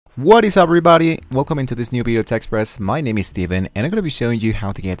What is up, everybody? Welcome into this new video Tech Express. My name is Steven and I'm going to be showing you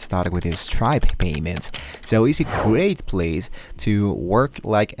how to get started with this Stripe payment. So it's a great place to work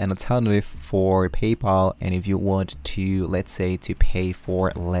like an alternative for PayPal, and if you want to, let's say, to pay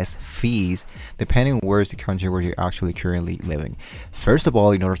for less fees depending on where's the country where you're actually currently living. First of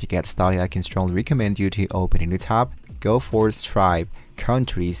all, in order to get started, I can strongly recommend you to open a new tab, go for Stripe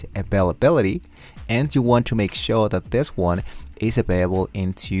countries availability, and you want to make sure that this one is available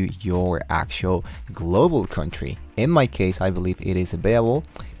into your actual global country. In my case, I believe it is available,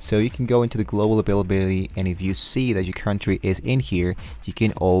 so you can go into the global availability, and if you see that your country is in here, you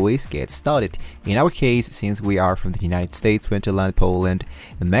can always get started. In our case, since we are from the United States, Switzerland, Poland,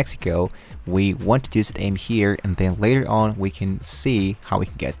 and Mexico, we want to just aim here, and then later on we can see how we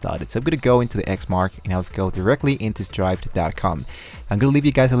can get started. So I'm going to go into the X mark and I'll go directly into stripe.com. I'm going to leave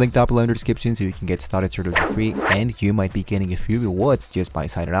you guys a link down below in the description so you can get started totally free, and you might be getting a few rewards just by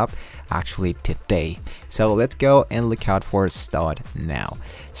signing up actually today. So let's go and look out for start now.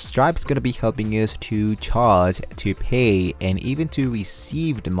 Stripe's going to be helping us to charge, to pay, and even to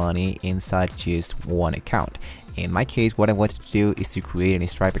receive the money inside just one account. In my case, what I wanted to do is to create a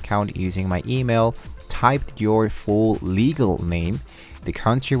Stripe account using my email, typed your full legal name, the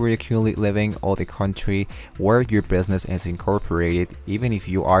country where you're currently living, or the country where your business is incorporated, even if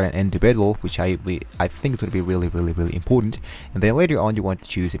you are an individual, which I think it would be really important. And then later on you want to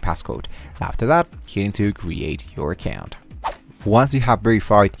choose a passcode. After that, hit into create your account. Once you have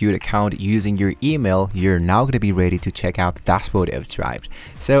verified your account using your email, you're now going to be ready to check out the dashboard of Stripe.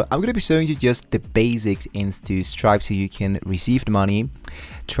 So I'm going to be showing you just the basics into Stripe so you can receive the money,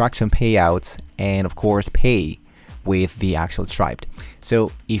 track some payouts, and of course pay with the actual Stripe.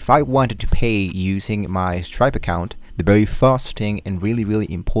 So if I wanted to pay using my Stripe account, the very first thing and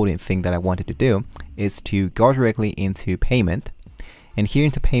really important thing that I wanted to do is to go directly into payment. And here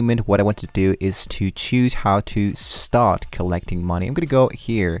into payment, what I want to do is to choose how to start collecting money. I'm going to go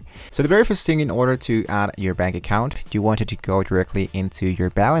here. So the very first thing, in order to add your bank account, you wanted to go directly into your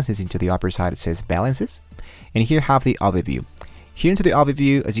balances. Into the upper side it says balances, and here have the overview. Here into the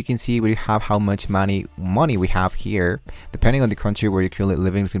overview, as you can see, we have how much money we have here. Depending on the country where you're currently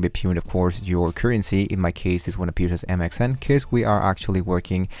living, it's going to be appearing, of course, your currency. In my case, this one appears as MXN because we are actually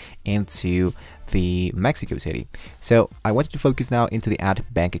working into the Mexico City. So I wanted to focus now into the add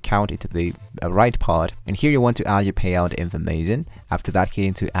bank account, into the right part, and here you want to add your payout information. After that, hit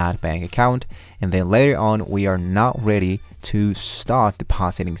into add bank account, and then later on we are now ready to start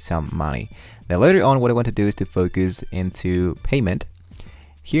depositing some money. Now later on, what I want to do is to focus into payment.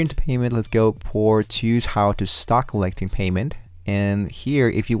 Here into payment, let's go for choose how to start collecting payment. And here,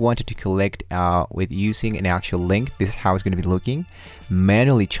 if you wanted to collect with using an actual link, this is how it's going to be looking.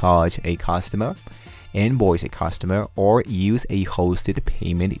 Manually charge a customer, invoice a customer, or use a hosted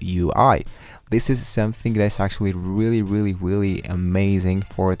payment UI. This is something that's actually really amazing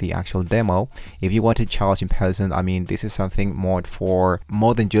for the actual demo. If you want to charge in person, I mean, this is something more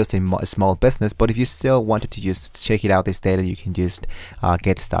than just a small business, but if you still wanted to just check it out, this data you can just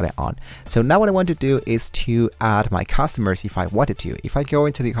get started on. So now what I want to do is to add my customers if I wanted to. If I go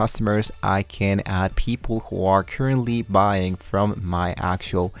into the customers, I can add people who are currently buying from my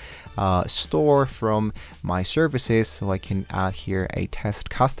actual store, from my services. So I can add here a test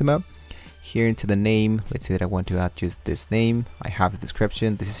customer. Here into the name, let's say that I want to add just this name. I have the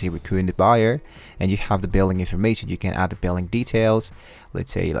description. This is a recurring buyer, and you have the billing information. You can add the billing details.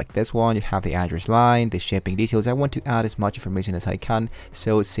 Let's say like this one, you have the address line, the shipping details. I want to add as much information as I can.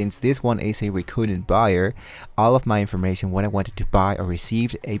 So since this one is a recurring buyer, all of my information, when I wanted to buy or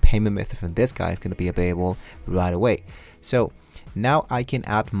receive a payment method from this guy, is going to be available right away. So now I can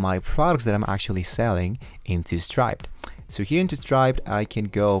add my products that I'm actually selling into Stripe. So here into Stripe, I can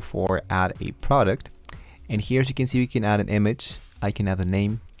go for add a product, and here as you can see, we can add an image. I can add the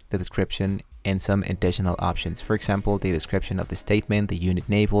name, the description, and some additional options. For example, the description of the statement, the unit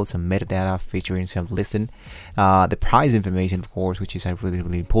label, some metadata featuring some listen, the price information, of course, which is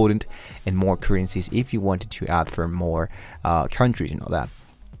really important, and more currencies if you wanted to add for more countries and all that.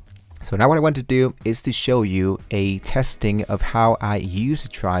 So now what I want to do is to show you a testing of how I use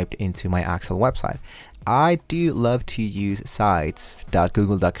Stripe into my actual website. I do love to use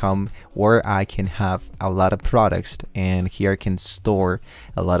sites.google.com where I can have a lot of products, and here I can store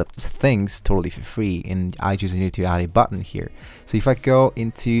a lot of things totally for free, and I just need to add a button here. So if I go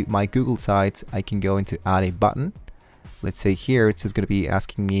into my Google Sites, I can go into add a button. Let's say here it's just going to be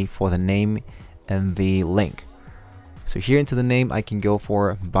asking me for the name and the link. So here into the name, I can go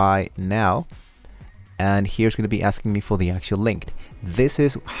for buy now, and here's going to be asking me for the actual link. This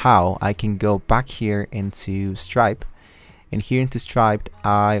is how I can go back here into Stripe And here into Stripe,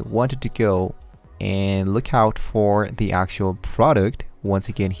 I wanted to go and look out for the actual product once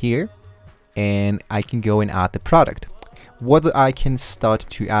again here, and I can go and add the product. Whether I can start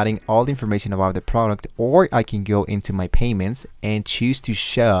to adding all the information about the product, or I can go into my payments and choose to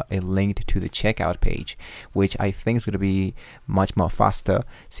share a link to the checkout page, which I think is going to be much more faster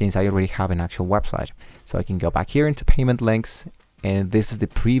since I already have an actual website. So I can go back here into payment links, and this is the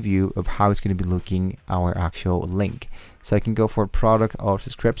preview of how it's going to be looking our actual link. So I can go for product or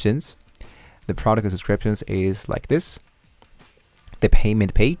subscriptions. The product or subscriptions is like this. The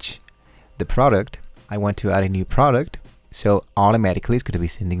payment page, the product, I want to add a new product. So automatically it's going to be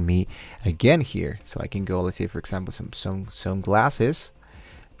sending me again here. So I can go, let's say for example, some sunglasses.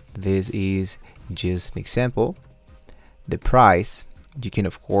 This is just an example. The price, you can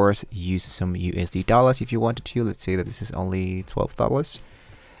of course use some USD dollars if you wanted to. Let's say that this is only $12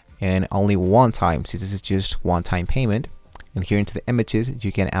 and only one time, since this is just one-time payment. And here into the images,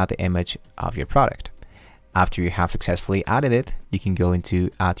 you can add the image of your product. After you have successfully added it, you can go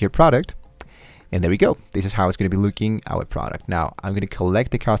into add your product. And there we go. This is how it's going to be looking our product. Now I'm going to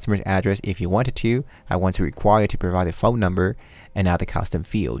collect the customer's address if you wanted to. I want to require to provide a phone number and add the custom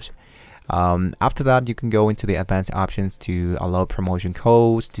fields. After that, you can go into the advanced options to allow promotion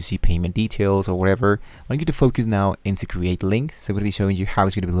codes, to see payment details or whatever. I want you to focus now into create link. So I'm going to be showing you how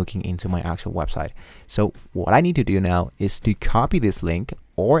it's going to be looking into my actual website. So what I need to do now is to copy this link,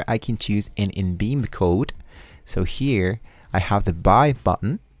 or I can choose an in-beam code. So here I have the buy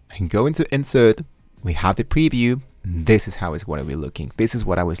button. I can go into insert, we have the preview. This is how it's going to be looking. This is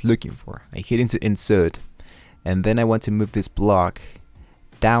what I was looking for. I hit into insert, and then I want to move this block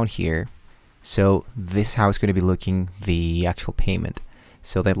down here. So this is how it's going to be looking, the actual payment.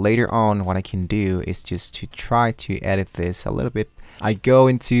 So that later on what I can do is just to try to edit this a little bit. I go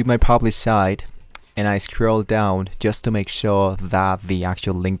into my publish site and I scroll down just to make sure that the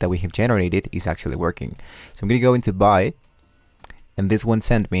actual link that we have generated is actually working. So I'm going to go into buy. And this one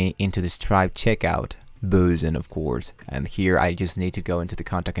sent me into the Stripe checkout button, of course. And here I just need to go into the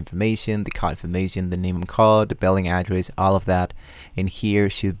contact information, the card information, the name and card, the billing address, all of that. And here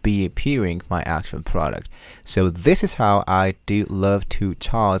should be appearing my actual product. So this is how I do love to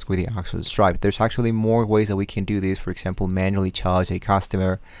charge with the actual Stripe. There's actually more ways that we can do this. For example, manually charge a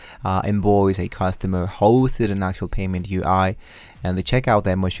customer, invoice a customer, hosted an actual payment UI, and the checkout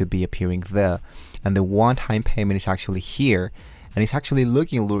demo should be appearing there. And the one-time payment is actually here. And it's actually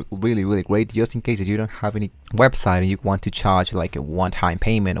looking really great. Just in case that you don't have any website and you want to charge like a one-time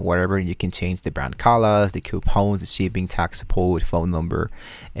payment or whatever, you can change the brand colors, the coupons, the shipping, tax support, phone number,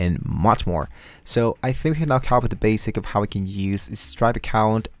 and much more. So I think we can now cover the basic of how we can use a Stripe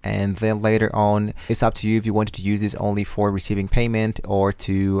account, and then later on it's up to you if you wanted to use this only for receiving payment or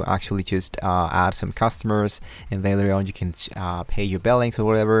to actually just add some customers, and then later on you can pay your billings or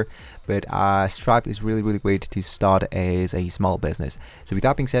whatever. But Stripe is really great to start as a small business. So with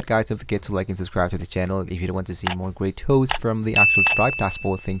that being said, guys, don't forget to like and subscribe to the channel if you don't want to see more great tools from the actual Stripe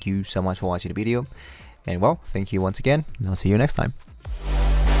dashboard. Thank you so much for watching the video, and well, thank you once again, and I'll see you next time.